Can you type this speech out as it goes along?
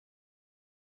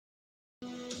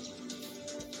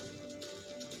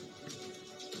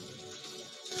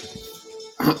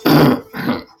بسم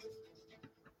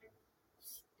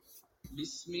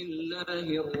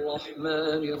الله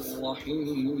الرحمن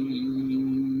الرحيم.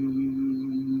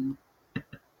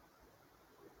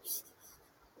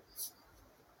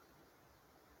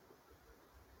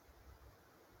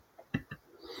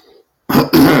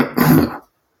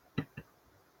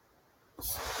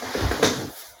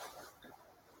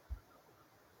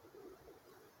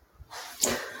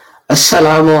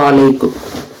 Assalamu alaikum.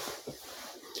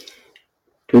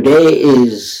 Today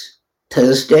is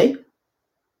Thursday,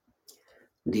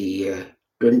 the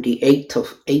 28th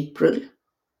of April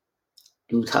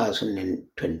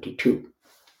 2022.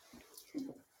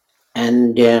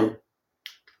 And in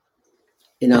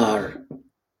our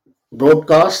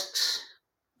broadcasts,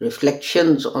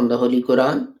 reflections on the Holy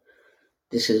Quran,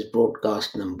 this is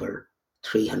broadcast number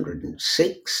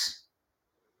 306.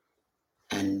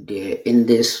 And in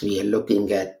this, we are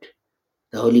looking at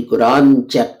the Holy Quran,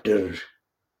 chapter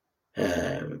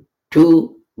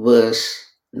 2, verse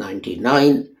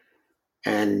 99.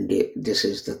 And this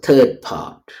is the third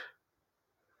part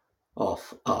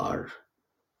of our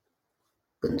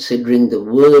considering the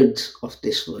words of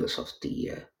this verse of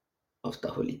the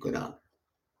Holy Quran.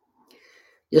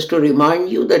 Just to remind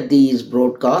you that these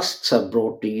broadcasts are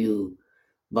brought to you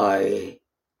by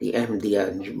the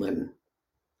Ahmadiyya Anjuman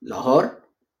Lahore,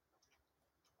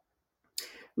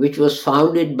 which was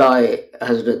founded by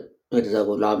Hazrat Mirza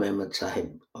Ghulam Ahmad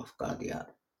Sahib of Qadian.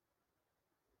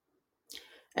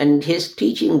 And his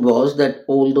teaching was that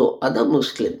although other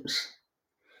Muslims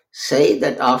say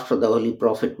that after the Holy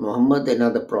Prophet Muhammad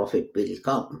another prophet will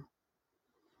come,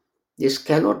 this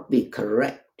cannot be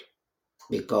correct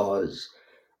because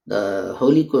the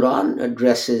Holy Quran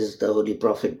addresses the Holy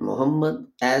Prophet Muhammad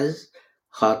as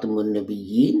Khatamun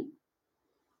Nabiyyin,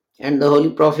 and the Holy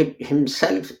Prophet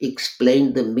himself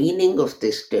explained the meaning of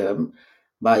this term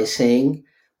by saying,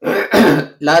 La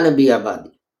Nabi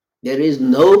Abadi, there is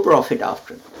no prophet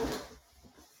after me.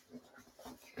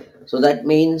 So that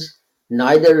means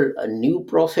neither a new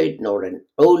prophet nor an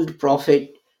old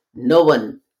prophet, no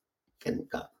one can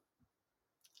come.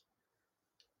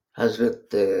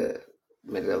 Hazrat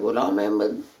Mirza Ghulam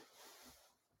Ahmad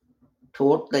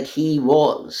taught that he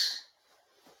was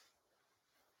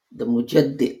the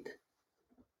Mujaddid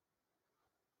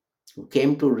who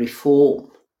came to reform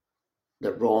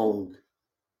the wrong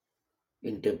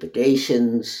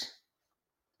interpretations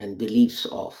and beliefs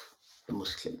of the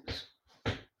Muslims.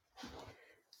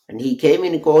 And he came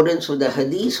in accordance with the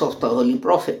hadith of the Holy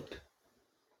Prophet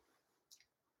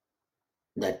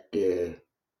that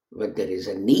when there is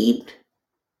a need,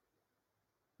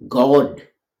 God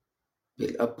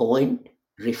will appoint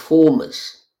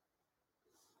reformers.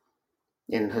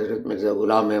 And Hazrat Mirza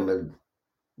Ghulam Ahmad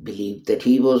believed that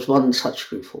he was one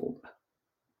such reformer.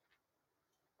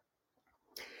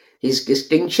 His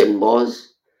distinction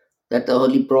was that the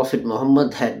Holy Prophet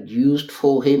Muhammad had used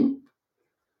for him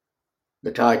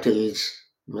the titles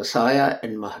Messiah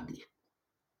and Mahdi.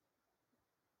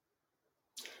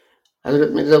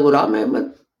 Hazrat Mirza Ghulam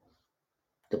Ahmad,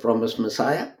 the promised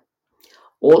Messiah,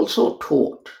 also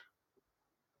taught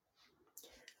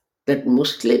that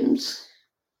Muslims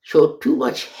show too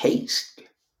much haste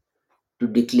to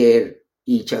declare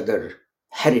each other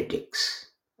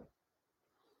heretics.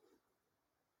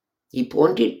 He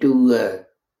pointed to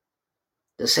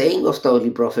the saying of the Holy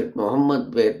Prophet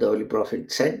Muhammad, where the Holy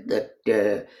Prophet said that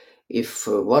if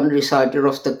one reciter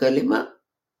of the Kalima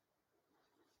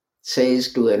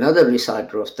says to another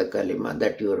reciter of the Kalima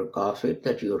that you are a kafir,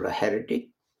 that you are a heretic,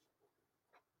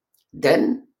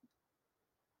 then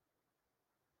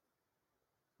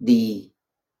the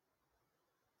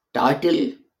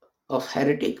title of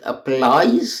heretic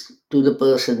applies to the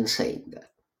person saying that.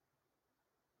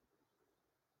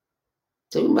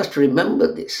 So we must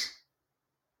remember this.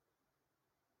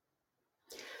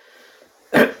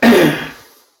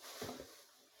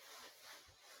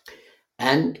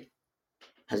 And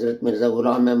Hazrat Mirza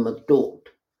Ghulam Ahmad taught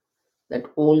that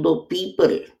although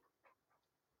people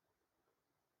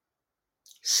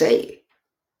say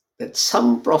that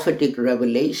some prophetic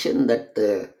revelation that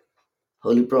the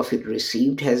Holy Prophet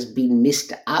received has been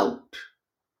missed out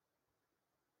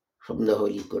from the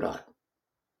Holy Quran,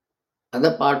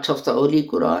 other parts of the Holy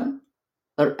Quran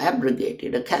are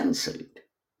abrogated or cancelled.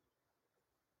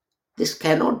 This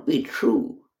cannot be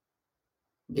true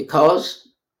because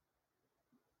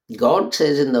God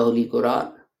says in the Holy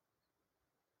Quran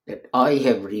that I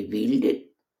have revealed it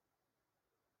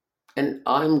and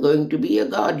I'm going to be a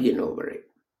guardian over it.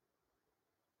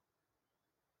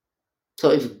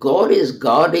 So if God is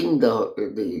guarding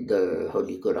the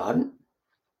Holy Quran,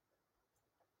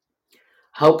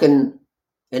 how can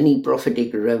any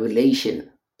prophetic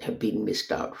revelation have been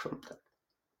missed out from them.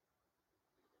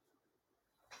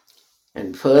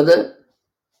 And further,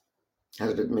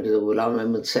 Hazrat Mirza Ghulam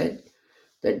Ahmad said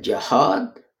that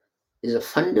jihad is a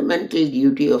fundamental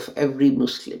duty of every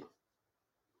Muslim.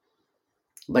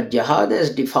 But jihad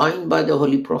as defined by the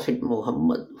Holy Prophet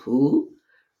Muhammad, who,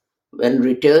 when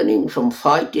returning from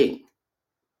fighting,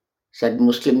 said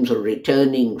Muslims are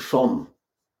returning from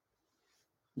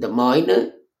the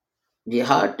minor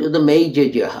jihad to the major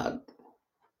jihad.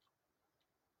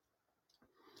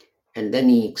 And then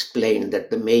he explained that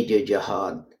the major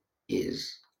jihad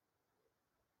is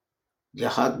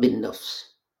jihad bin nafs,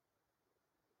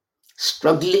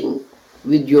 struggling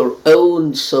with your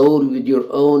own soul, with your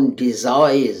own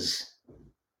desires.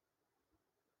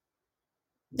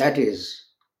 That is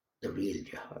the real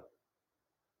jihad.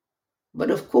 But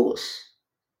of course,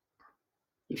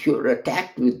 if you're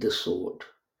attacked with the sword,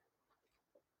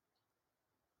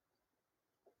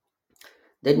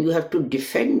 then you have to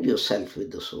defend yourself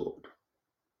with the sword.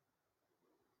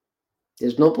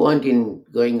 There's no point in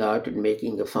going out and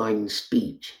making a fine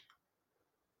speech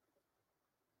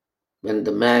when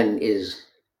the man is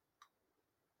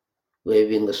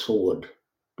waving a sword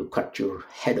to cut your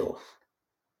head off.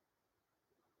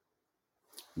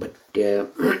 But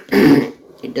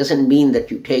it doesn't mean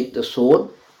that you take the sword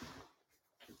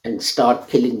and start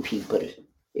killing people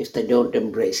if they don't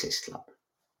embrace Islam.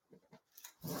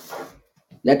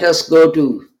 Let us go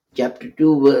to chapter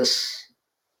 2, verse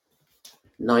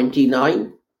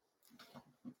 99.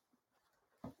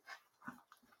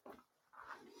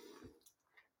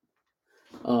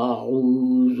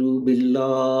 أعوذ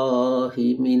بالله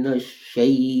من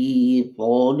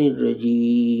الشيطان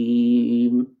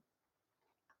الرجيم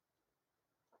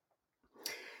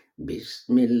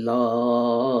بسم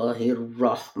الله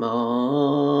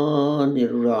الرحمن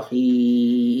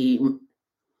الرحيم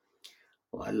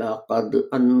ولقد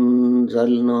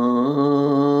أنزلنا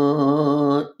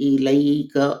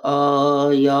إليك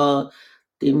آيات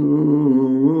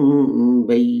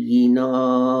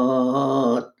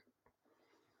بينات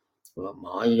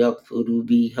وما يكفر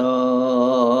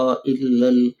بها إلا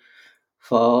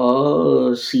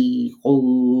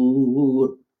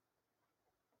الفاسقون.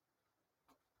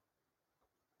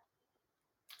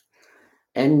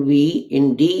 And we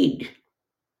indeed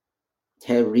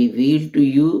have revealed to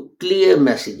you clear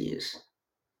messages,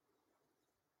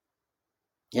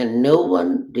 and no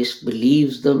one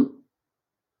disbelieves them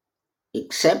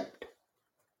except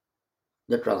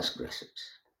the transgressors.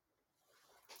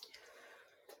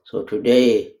 So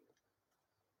today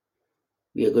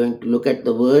we are going to look at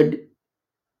the word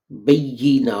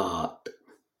Bayyinat.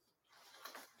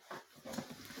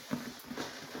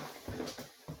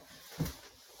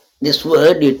 This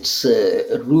word, its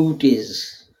root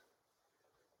is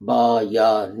Ba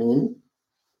Ya Nun,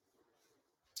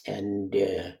 and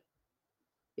in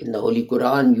the Holy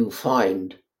Quran you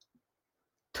find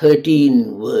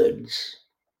 13 words,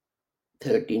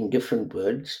 13 different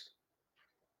words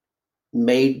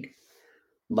made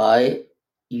by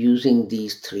using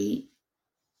these three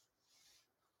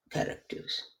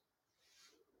characters.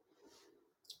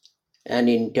 And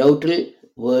in total,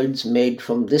 words made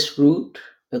from this root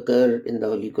occur in the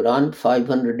Holy Quran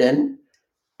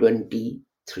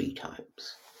 523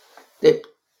 times. They,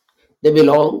 they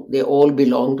all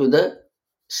belong to the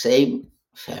same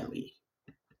family.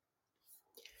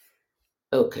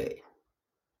 Okay.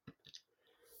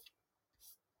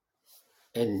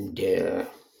 And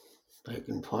I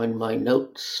can find my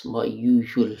notes, my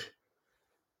usual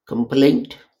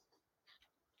complaint.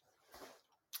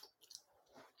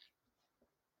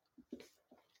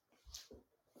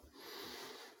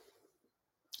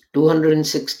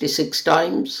 "266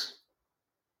 times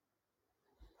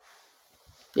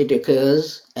it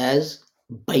occurs as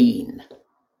Bain.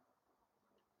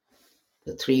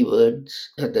 The three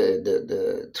words,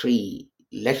 the three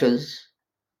letters,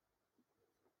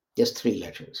 just three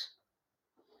letters.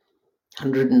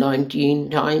 119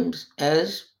 times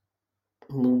as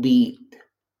Mubin.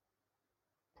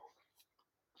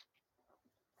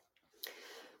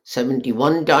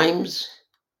 71 times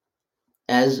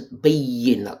as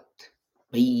Bayyinat.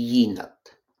 Bayyinat.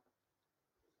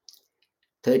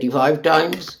 35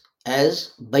 times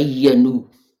as Bayyanu.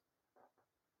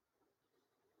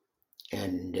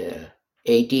 And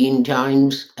 18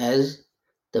 times as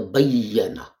the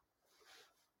Bayyana.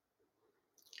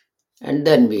 And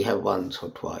then we have once or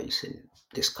twice in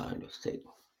this kind of thing.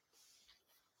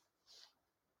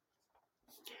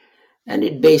 And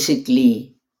it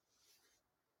basically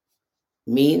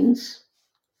means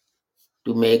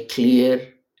to make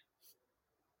clear,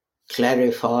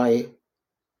 clarify,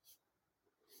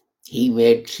 He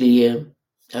made clear,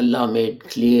 Allah made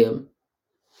clear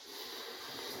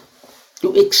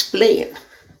to explain,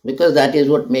 because that is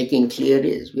what making clear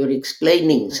is. You're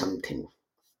explaining something,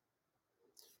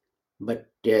 but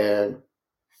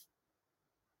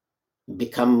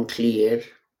become clear.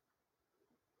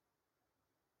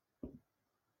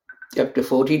 Chapter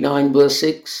 49, verse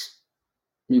 6,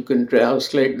 you can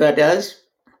translate that as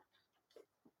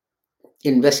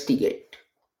investigate,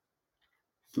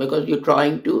 because you're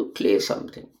trying to clear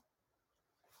something.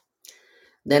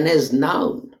 Then, as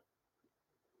noun,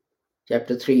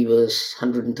 chapter 3, verse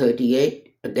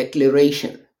 138, a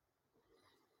declaration.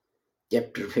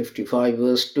 Chapter 55,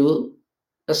 verse 2,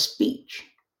 a speech.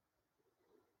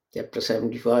 Chapter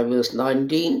 75, verse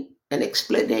 19, an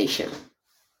explanation.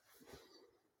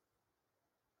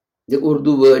 The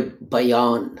Urdu word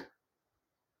bayan,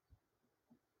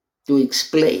 to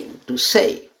explain, to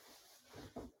say,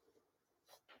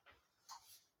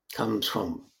 comes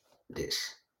from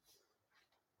this.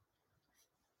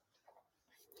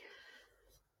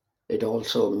 It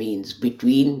also means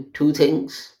between two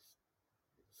things,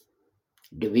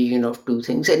 division of two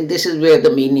things, and this is where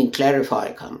the meaning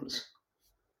clarify comes.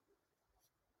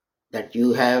 That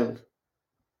you have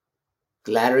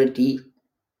clarity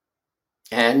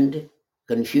and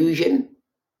confusion.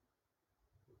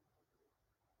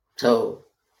 So,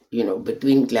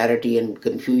 between clarity and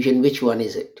confusion, which one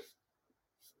is it?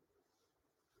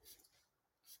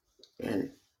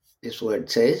 And this word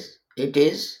says it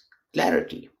is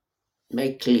clarity,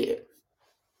 make clear.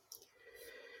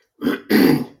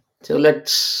 So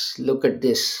let's look at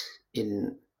this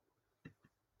in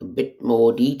a bit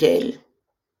more detail.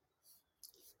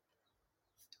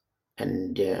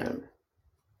 And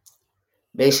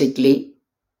basically,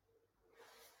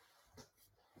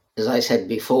 as I said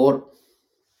before,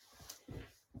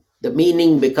 the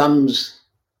meaning becomes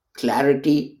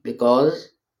clarity because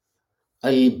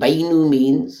al-bainu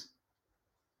means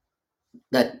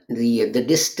that the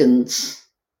distance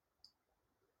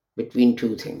between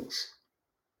two things.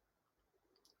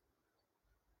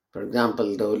 For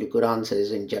example, the Holy Quran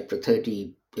says in chapter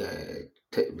 32,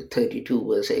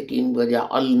 verse 18,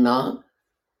 وَجَعَلْنَا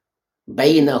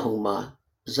بَيْنَهُمَا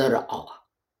زَرْعًا.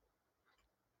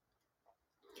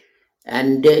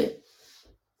 And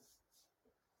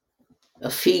a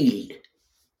field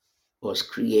was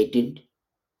created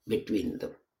between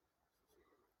them.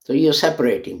 So you're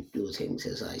separating two things,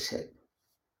 as I said.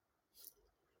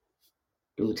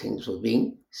 Two things were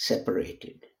being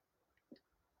separated.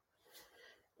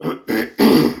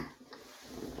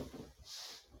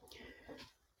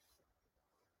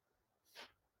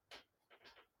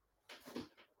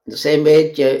 The same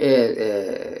way,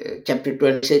 chapter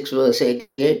 26, verse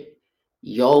 88,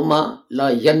 Yawma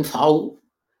la yanfa'u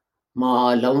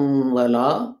ma'alam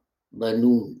wala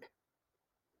banun.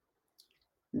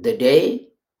 The day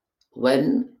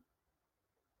when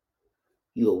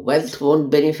your wealth won't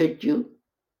benefit you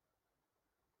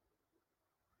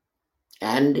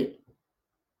and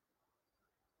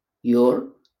your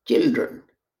children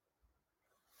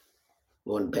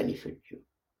won't benefit you.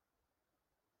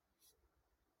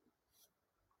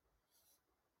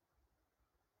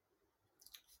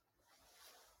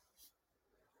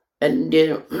 And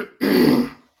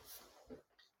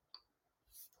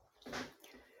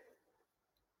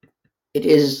it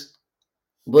is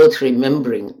worth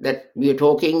remembering that we are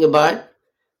talking about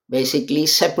basically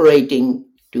separating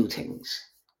two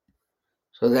things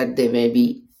so that they may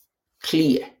be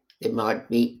clear. There might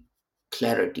be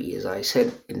clarity, as I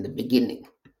said in the beginning.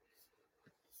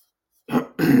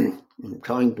 I'm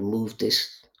trying to move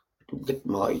this to get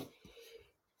my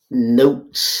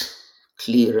notes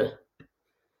clearer.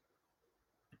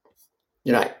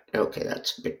 Right, okay,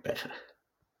 that's a bit better.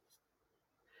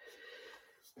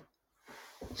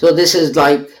 So this is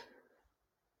like,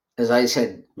 as I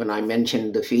said, when I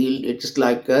mentioned the field, it's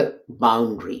like a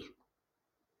boundary.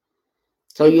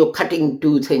 So you're cutting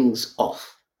two things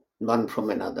off, one from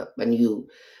another. When you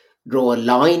draw a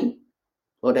line,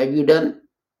 what have you done?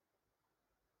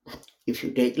 If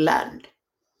you take land,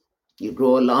 you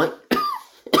draw a line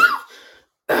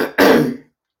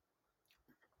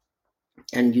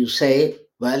and you say,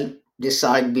 well, this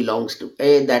side belongs to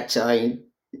A, that side,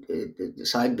 the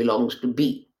side belongs to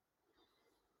B.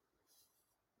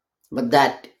 But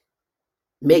that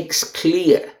makes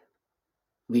clear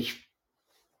which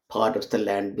part of the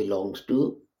land belongs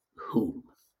to whom.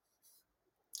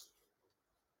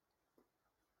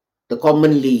 The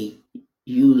commonly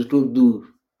used Urdu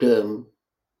term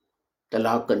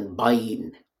talaq and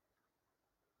bain,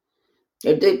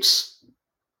 it's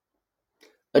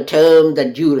a term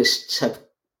that jurists have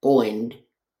coined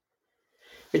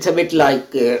It's a bit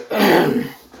like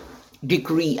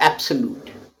decree absolute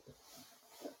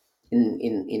in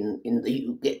the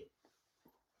UK.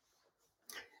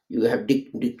 You have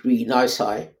decree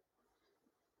nisi,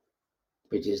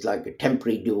 which is like a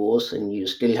temporary divorce, and you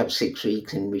still have 6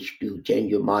 weeks in which to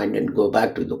change your mind and go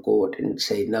back to the court and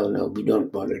say, no, no, we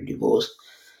don't want a divorce.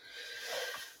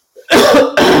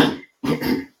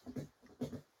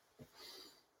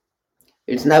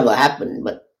 It's never happened,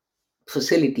 but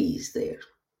facility is there.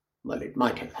 Well, it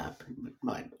might have happened,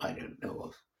 but I don't know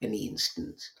of any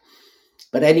instance.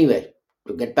 But anyway,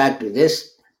 to get back to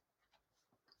this,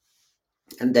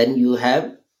 and then you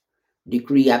have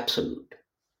decree absolute,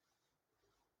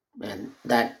 and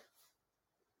that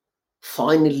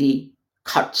finally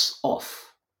cuts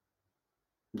off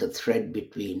the thread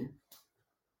between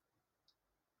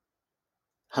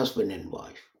husband and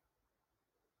wife.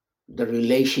 The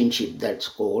relationship that's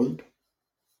called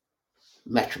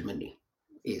matrimony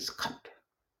is cut.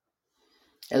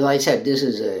 As I said, this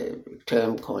is a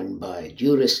term coined by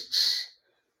jurists,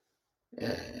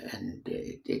 and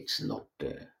it's not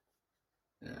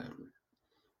um,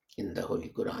 in the Holy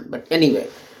Quran. But anyway,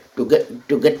 to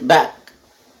get back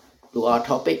to our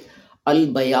topic,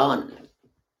 al-bayan.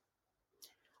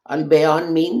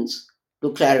 Al-bayan means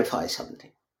to clarify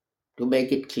something, to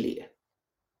make it clear.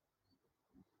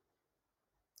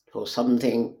 For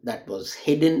something that was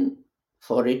hidden,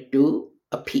 for it to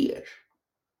appear.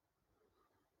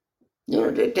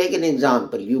 To take an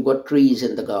example, you've got trees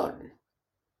in the garden,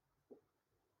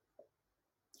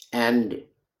 and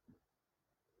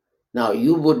now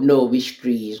you would know which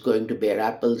tree is going to bear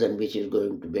apples and which is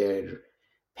going to bear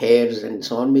pears and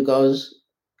so on because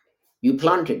you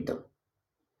planted them.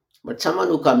 But someone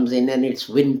who comes in and it's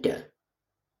winter,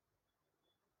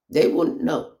 they wouldn't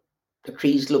know. The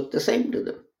trees look the same to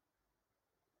them,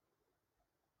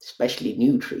 especially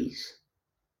new trees.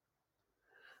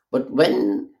 But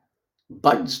when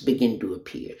buds begin to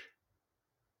appear,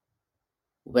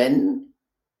 when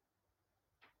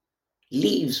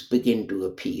leaves begin to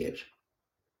appear,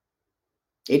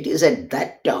 it is at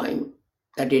that time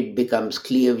that it becomes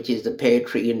clear which is the pear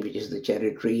tree and which is the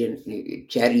cherry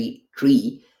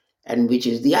tree and which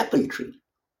is the apple tree.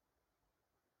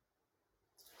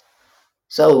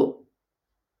 So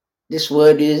this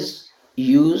word is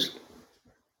used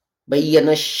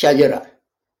bayyana shajara.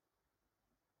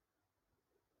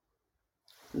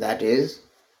 That is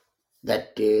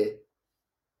that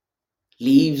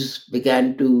leaves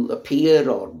began to appear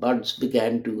or buds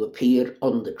began to appear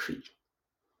on the tree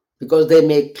because they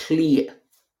make clear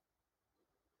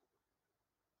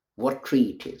what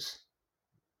tree it is.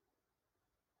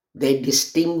 They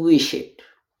distinguish it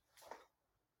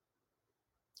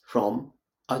from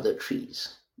other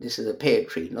trees. This is a pear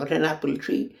tree, not an apple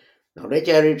tree, not a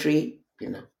cherry tree.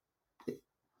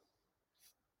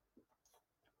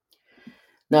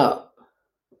 Now,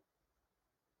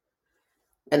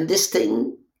 and this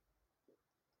thing,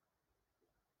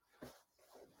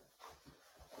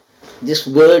 this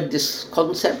word, this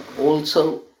concept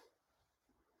also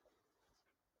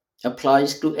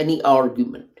applies to any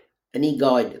argument, any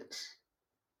guidance.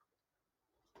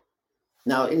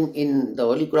 Now, in the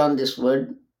Holy Quran, this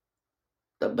word,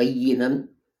 the bayyinan,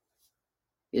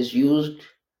 is used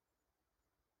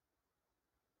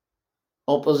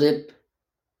opposite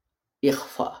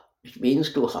ikhfa, which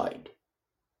means to hide,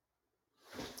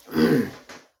 and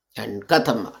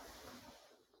katama,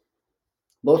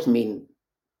 both mean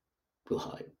to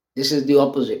hide. This is the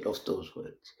opposite of those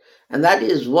words. And that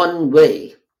is one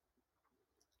way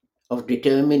of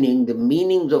determining the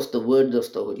meanings of the words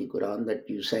of the Holy Quran, that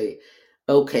you say,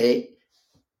 okay,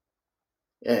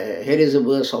 here is a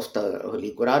verse of the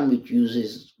Holy Quran which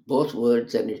uses both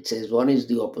words and it says one is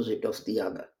the opposite of the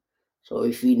other. So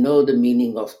if we know the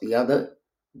meaning of the other,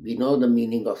 we know the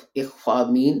meaning of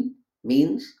ikhfa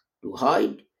means to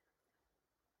hide,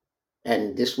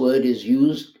 and this word is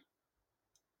used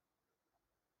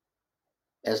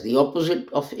as the opposite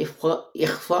of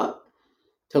ikhfa.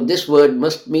 So this word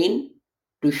must mean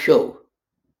to show,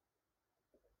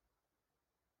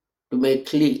 to make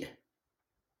clear,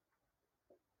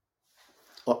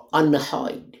 or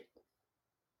unhide,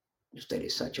 if there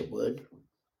is such a word.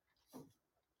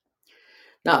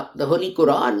 Now, the Holy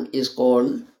Quran is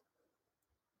called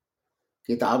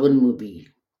Kitabun Mubin,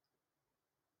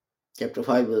 chapter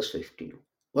 5, verse 15.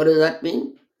 What does that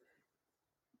mean?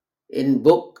 In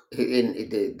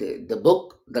the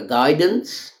book, the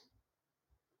guidance,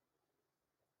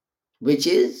 which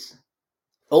is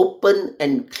open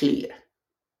and clear,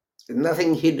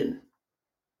 nothing hidden.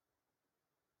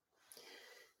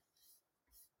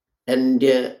 And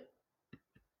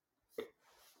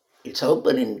It's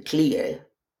open and clear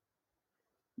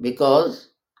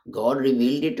because God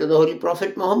revealed it to the Holy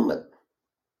Prophet Muhammad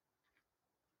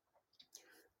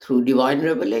through divine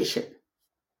revelation.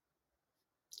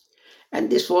 And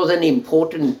this was an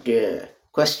important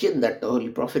question that the Holy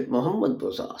Prophet Muhammad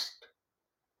was asked.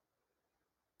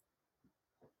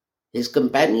 His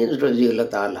companions, Raziullah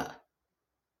Ta'ala,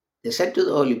 they said to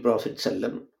the Holy Prophet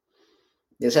Sallam,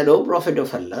 they said, O Prophet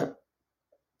of Allah,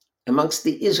 amongst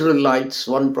the Israelites,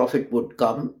 one prophet would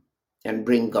come and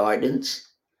bring guidance,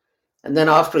 and then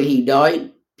after he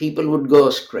died, people would go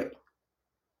astray.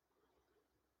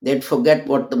 They'd forget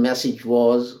what the message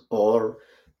was, or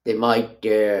they might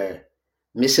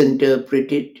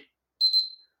misinterpret it,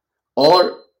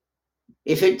 or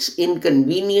if it's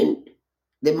inconvenient,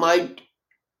 they might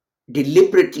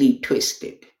deliberately twist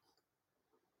it.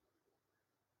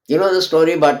 You know the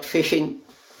story about fishing?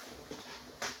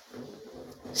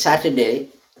 Saturday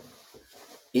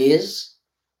is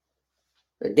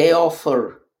a day off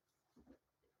for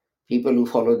people who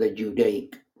follow the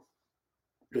Judaic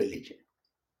religion.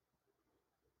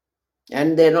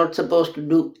 And they're not supposed to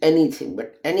do anything,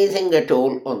 but anything at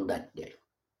all on that day.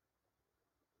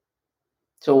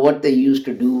 So what they used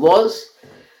to do was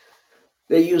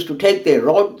they used to take their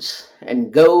rods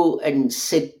and go and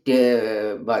sit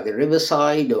by the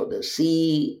riverside or the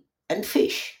sea and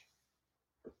fish.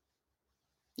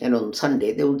 And on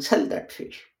Sunday they would sell that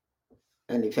fish.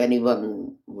 And if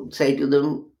anyone would say to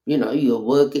them, you're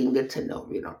working, they'd say, no,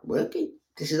 we're not working.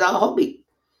 This is our hobby.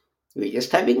 We're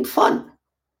just having fun.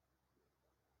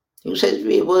 Who says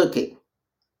we're working?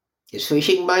 Is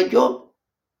fishing my job?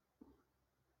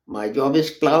 My job is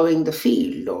plowing the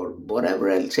field or whatever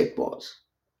else it was.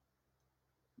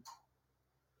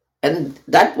 And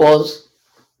that was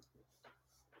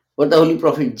what the Holy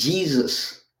Prophet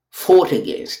Jesus fought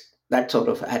against, that sort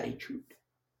of attitude.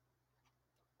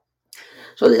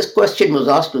 So this question was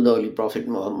asked to the Holy Prophet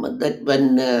Muhammad that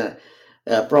when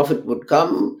a prophet would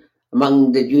come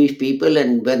among the Jewish people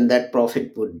and when that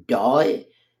prophet would die,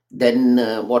 then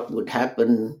what would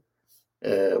happen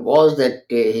was that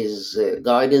his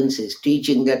guidance, his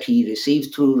teaching that he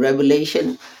received through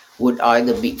revelation would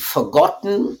either be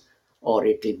forgotten or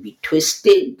it will be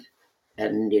twisted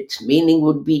and its meaning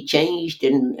would be changed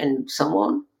and so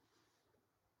on.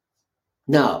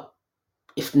 Now,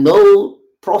 if no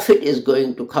prophet is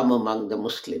going to come among the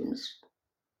Muslims,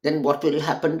 then what will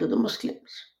happen to the Muslims?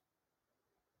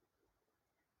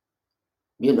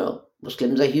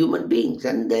 Muslims are human beings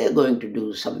and they're going to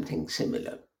do something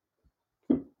similar.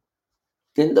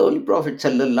 Then the Holy Prophet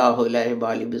sallallahu alaihi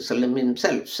wasallam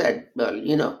himself said,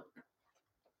 well,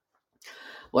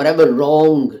 whatever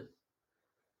wrong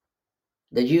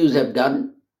the Jews have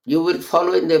done, you will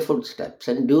follow in their footsteps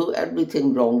and do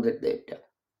everything wrong that they've done.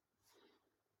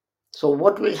 So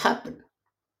what will happen?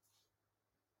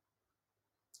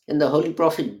 And the Holy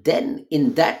Prophet then,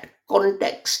 in that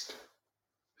context,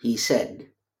 he said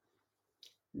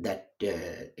that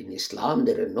in Islam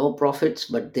there are no prophets,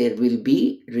 but there will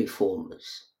be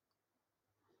reformers.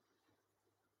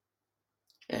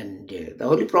 And the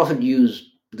Holy Prophet used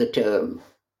the term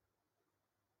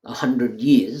 100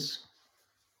 years,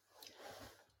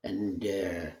 and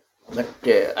but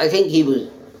I think he was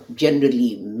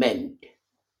generally meant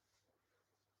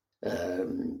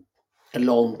a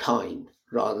long time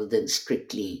rather than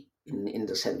strictly in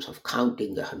the sense of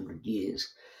counting 100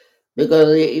 years.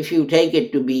 Because if you take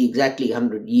it to be exactly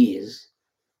 100 years,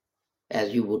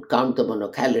 as you would count them on a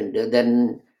calendar,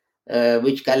 then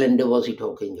which calendar was he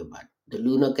talking about? The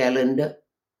lunar calendar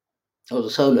or the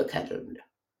solar calendar?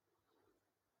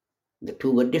 The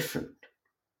two were different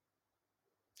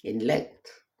in length.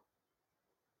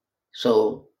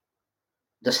 So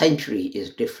the century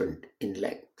is different in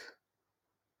length.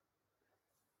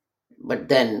 But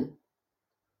then,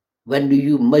 when do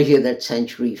you measure that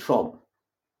century from?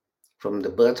 From the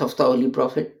birth of the Holy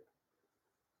Prophet?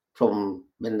 From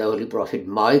when the Holy Prophet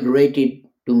migrated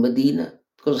to Medina?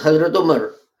 Because Hazrat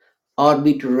Umar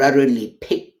arbitrarily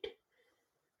picked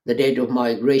the date of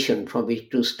migration from which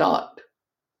to start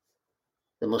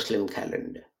the Muslim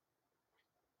calendar.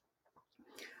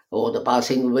 Or the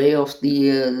passing away of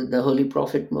the Holy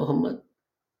Prophet Muhammad.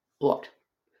 What?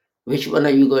 Which one are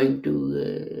you going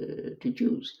to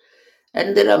choose?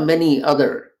 And there are many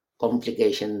other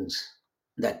complications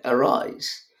that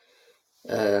arise.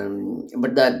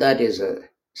 But that is a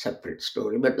separate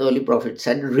story. But the Holy Prophet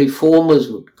said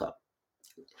reformers would come.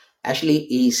 Actually,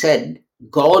 he said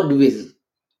God will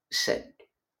send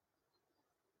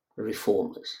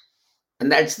reformers.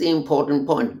 And that's the important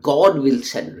point. God will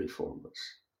send reformers.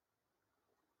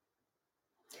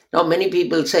 Now, many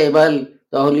people say, well,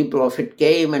 the Holy Prophet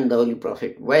came and the Holy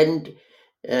Prophet went,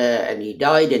 and he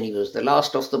died and he was the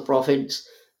last of the prophets.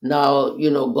 Now,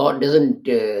 God doesn't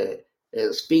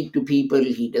speak to people,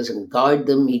 he doesn't guide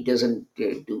them, he doesn't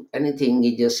do anything.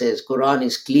 He just says, Quran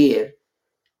is clear,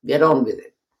 get on with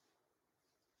it.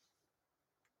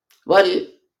 Well,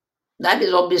 that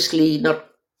is obviously not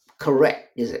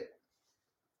correct, is it?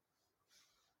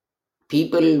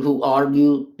 People who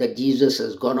argue that Jesus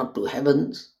has gone up to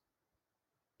heavens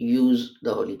use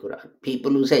the Holy Quran.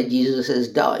 People who say Jesus has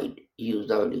died use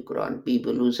the Holy Quran.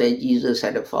 People who say Jesus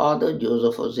had a father,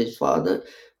 Joseph was his father,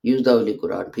 use the Holy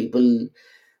Quran. People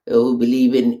who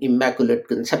believe in immaculate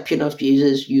conception of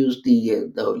Jesus use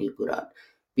the Holy Quran.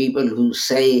 People who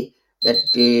say that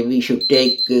we should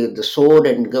take the sword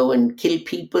and go and kill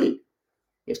people,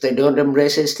 if they don't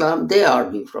embrace Islam, they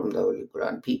argue from the Holy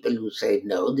Quran. People who say,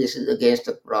 no, this is against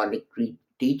the Quranic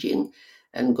teaching,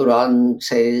 and Quran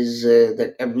says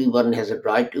that everyone has a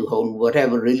right to hold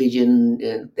whatever religion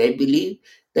they believe,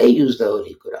 they use the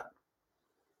Holy Quran.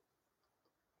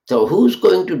 So who's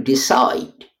going to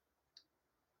decide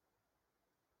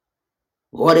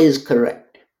what is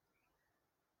correct?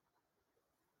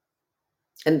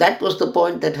 And that was the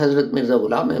point that Hazrat Mirza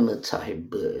Ghulam Ahmad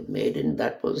Sahib made, and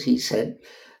that was, he said,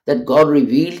 that God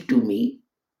revealed to me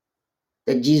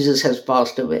that Jesus has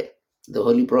passed away. The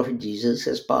Holy Prophet Jesus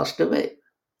has passed away.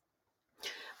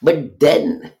 But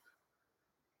then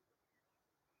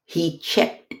he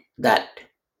checked that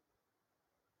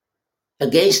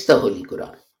against the Holy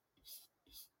Quran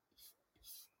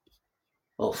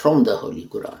or from the Holy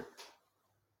Quran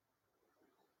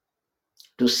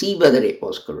to see whether it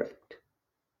was correct.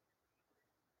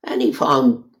 And he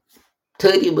found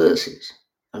 30 verses.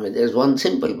 I mean, there's one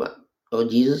simple one. Oh,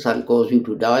 Jesus, I'll cause you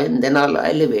to die and then I'll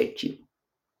elevate you.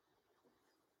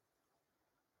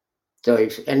 So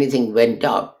if anything went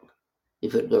up,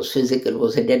 if it was physical, it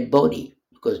was a dead body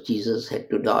because Jesus had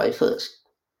to die first.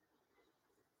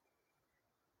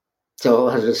 So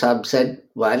Hazrat Sahib said,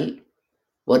 well,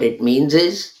 what it means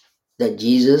is that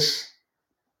Jesus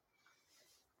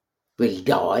will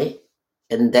die,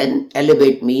 and then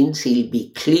elevate means he'll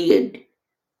be cleared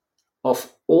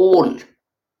of all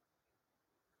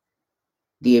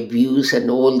the abuse and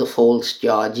all the false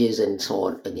charges and so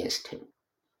on against him.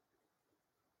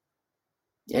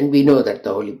 And we know that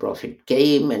the Holy Prophet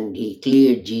came and he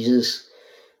cleared Jesus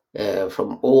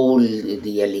from all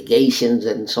the allegations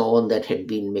and so on that had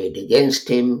been made against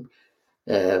him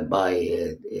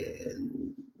by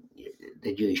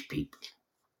the Jewish people.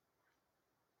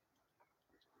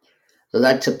 So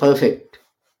that's a perfect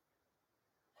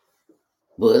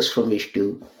verse from which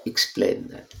to explain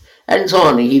that. And so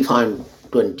on. He found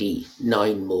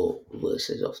 29 more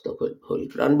verses of the Holy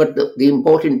Quran. But the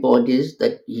important point is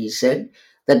that he said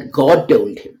that God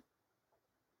told him.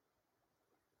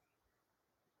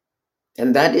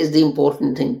 And that is the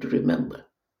important thing to remember.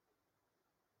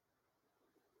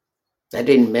 That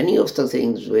in many of the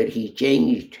things where he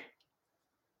changed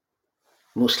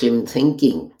Muslim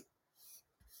thinking,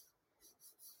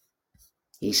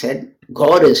 he said,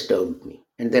 God has told me.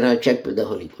 And then I checked with the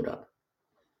Holy Quran.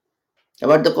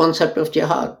 About the concept of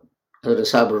jihad, Hazrat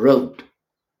Sahib wrote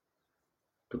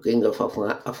to King of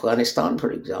Afghanistan,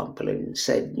 for example, and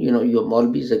said, your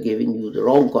Maulvis are giving you the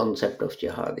wrong concept of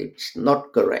jihad. It's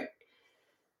not correct.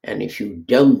 And if you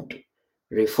don't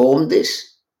reform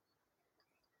this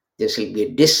will be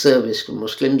a disservice to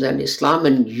Muslims and Islam,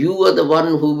 and you are the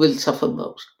one who will suffer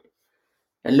most.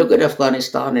 And look at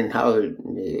Afghanistan and how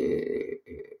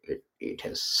it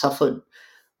has suffered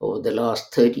over the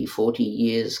last 30, 40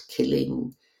 years,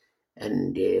 killing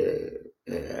and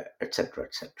etc.,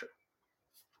 etc.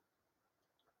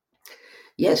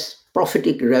 Yes,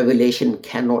 prophetic revelation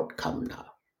cannot come now.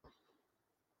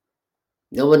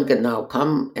 No one can now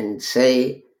come and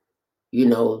say,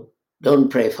 don't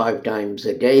pray 5 times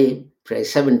a day, pray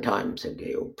 7 times a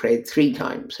day, or pray 3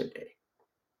 times a day.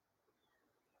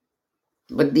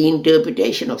 But the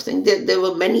interpretation of things, there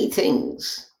were many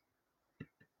things.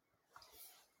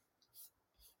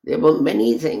 There were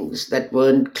many things that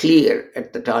weren't clear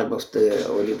at the time of the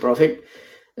Holy Prophet.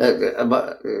 There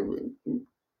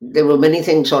were many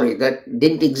things, that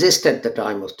didn't exist at the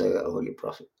time of the Holy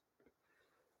Prophet.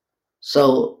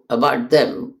 So about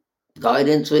them,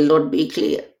 guidance will not be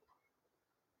clear.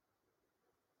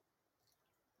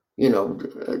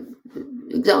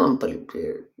 Example,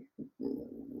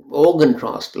 organ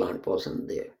transplant wasn't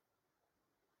there.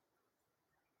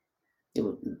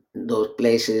 Those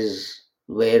places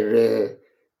where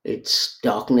it's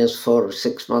darkness for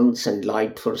 6 months and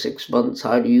light for 6 months,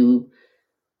 how do you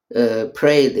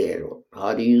pray there?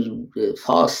 How do you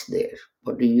fast there?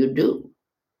 What do you do?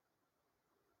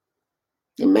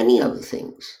 And many other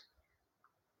things.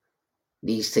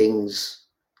 These things,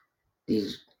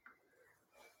 these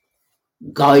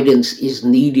guidance is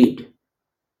needed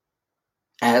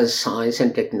as science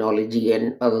and technology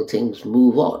and other things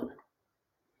move on.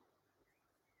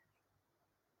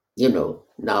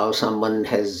 Now someone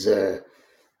has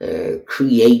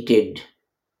created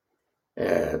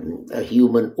a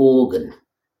human organ.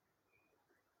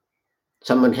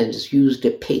 Someone has used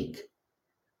a pig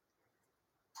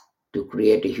to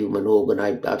create a human organ.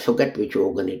 I forget which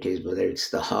organ it is, whether it's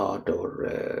the heart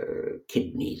or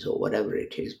kidneys or whatever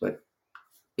it is, but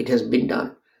it has been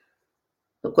done.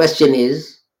 The question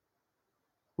is,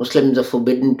 Muslims are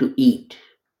forbidden to eat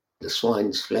the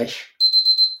swine's flesh.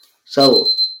 So,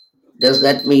 does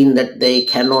that mean that they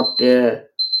cannot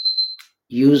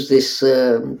use this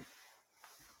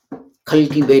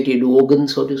cultivated organ,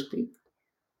 so to speak?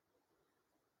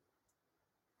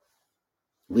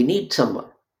 We need someone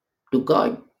to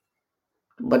guide.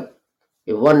 But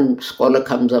if one scholar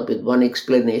comes up with one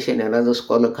explanation, another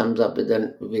scholar comes up with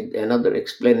another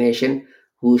explanation,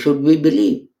 who should we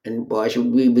believe? And why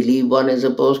should we believe one as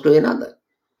opposed to another?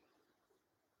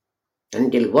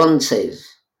 Until one says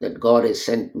that God has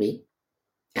sent me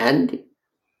and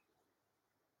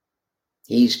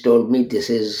He's told me this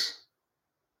is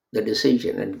the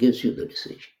decision and gives you the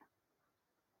decision.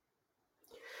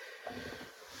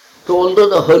 So, although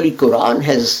the Holy Quran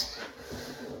has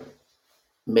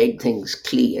made things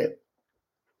clear,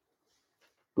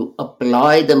 to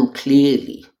apply them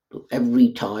clearly to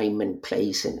every time and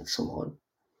place and so on,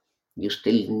 you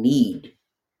still need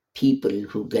people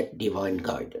who get divine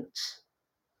guidance.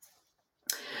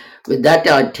 With that,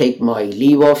 I take my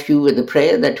leave of you with the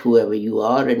prayer that whoever you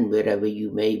are and wherever you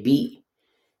may be,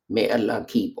 may Allah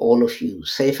keep all of you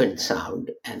safe and sound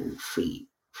and free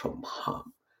from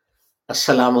harm.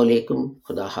 Assalamu alaikum,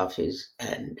 Khuda Hafiz,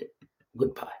 and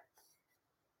goodbye.